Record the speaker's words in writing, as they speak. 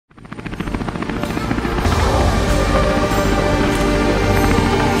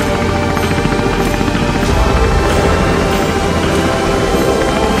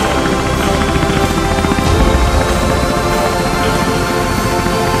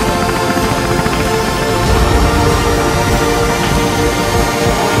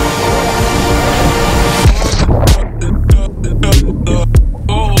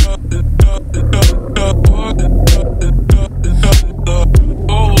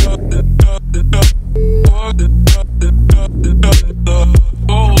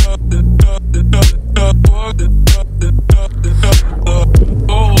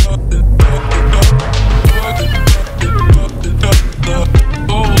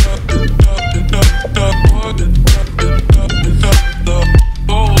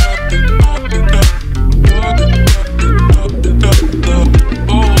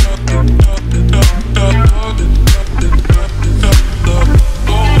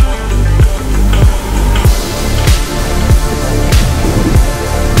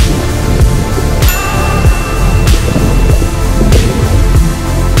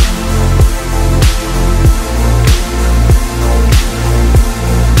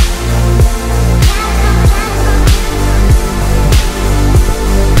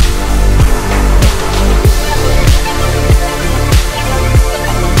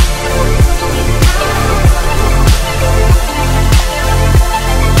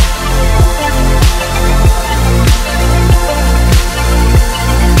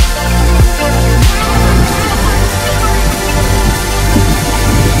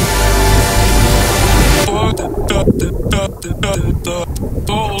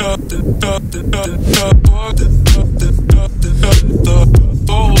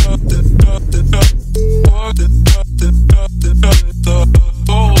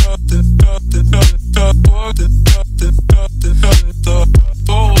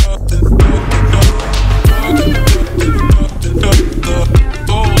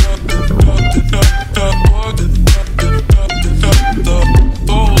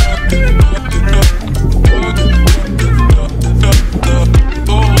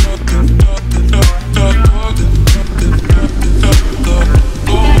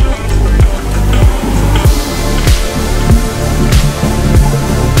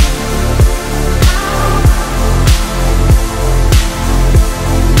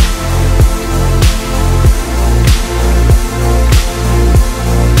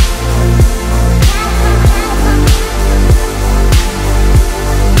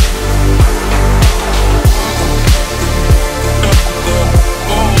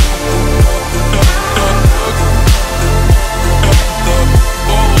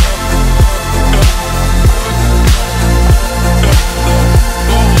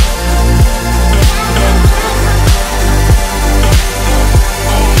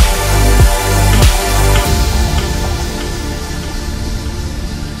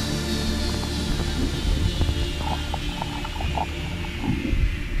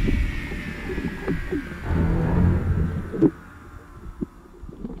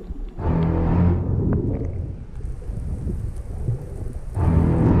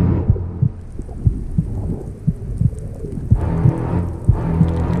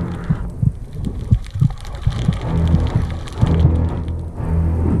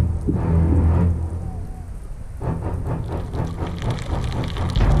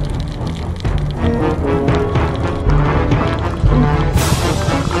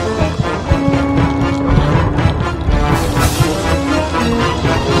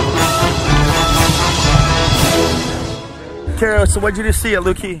Kara, so what'd you just see at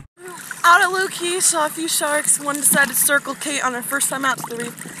Looe Key? Out at Looe Key, saw a few sharks. One decided to circle Kate on her first time out to the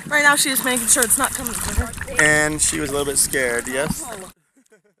reef. Right now she is making sure it's not coming to her. And she was a little bit scared, yes?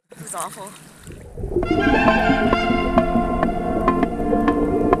 It was awful.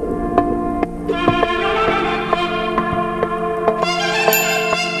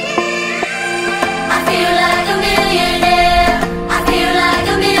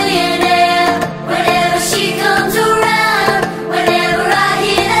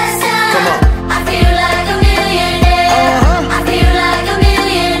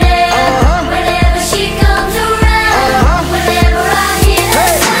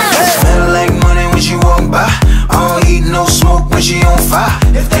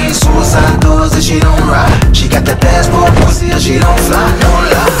 She don't ride. She got that passport pussy, she don't fly, no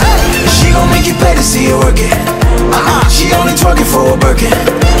lie. She gon' make you pay to see her working. She only twerking for a Birkin.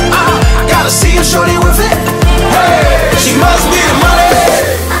 I gotta see her shorty with it. Hey, she must be the money.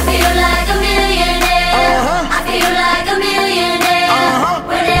 I feel like a millionaire. I feel like a millionaire.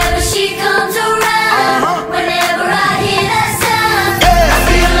 Whenever she comes around, whenever I hear that sound, I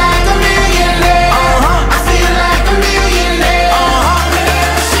feel like a millionaire. I feel like a millionaire.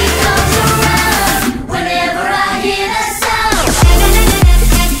 Whenever she comes around, whenever I hear that sound.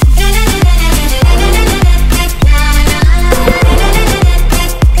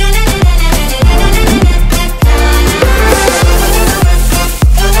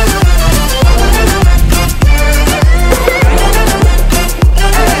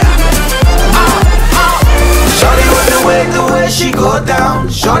 She go down,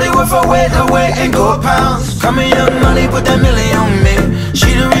 shorty with her weight, and go pounds. Come here, young money, put that million on me.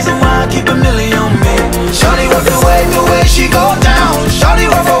 She the reason why I keep a million on me. Shorty with the way she go down. Shorty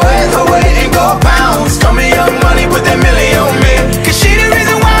with her weight, and go pounds. Come here, young money, put that million on me. Cause she the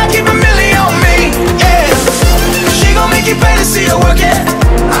reason why I keep a million on me. Yeah, she gon' make you pay to see her working.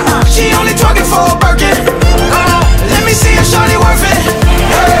 She only twerking for a Birkin. Let me see if shorty worth it.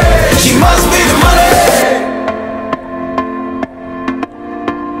 Hey, she must be the money.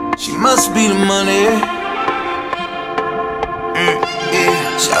 She must be the money.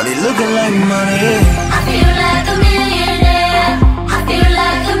 Yeah, shawty looking like money. I feel like a millionaire. I feel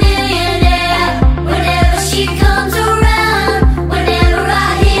like a millionaire. Whenever she comes around, whenever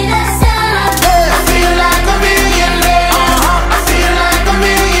I hear that sound, I feel like a millionaire. I feel like a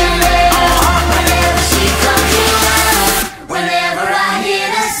millionaire. Whenever she comes around, whenever I hear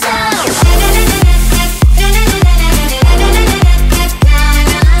that sound.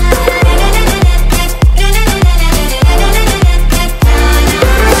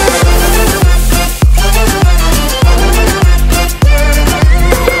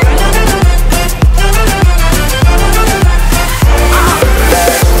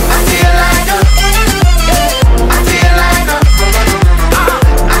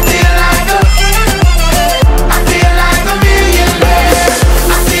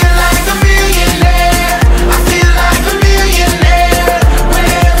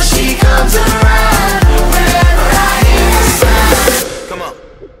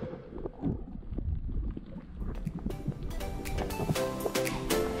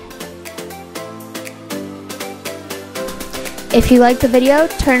 If you liked the video,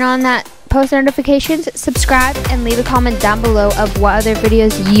 turn on that post notifications, subscribe, and leave a comment down below of what other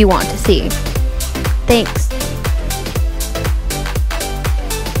videos you want to see. Thanks.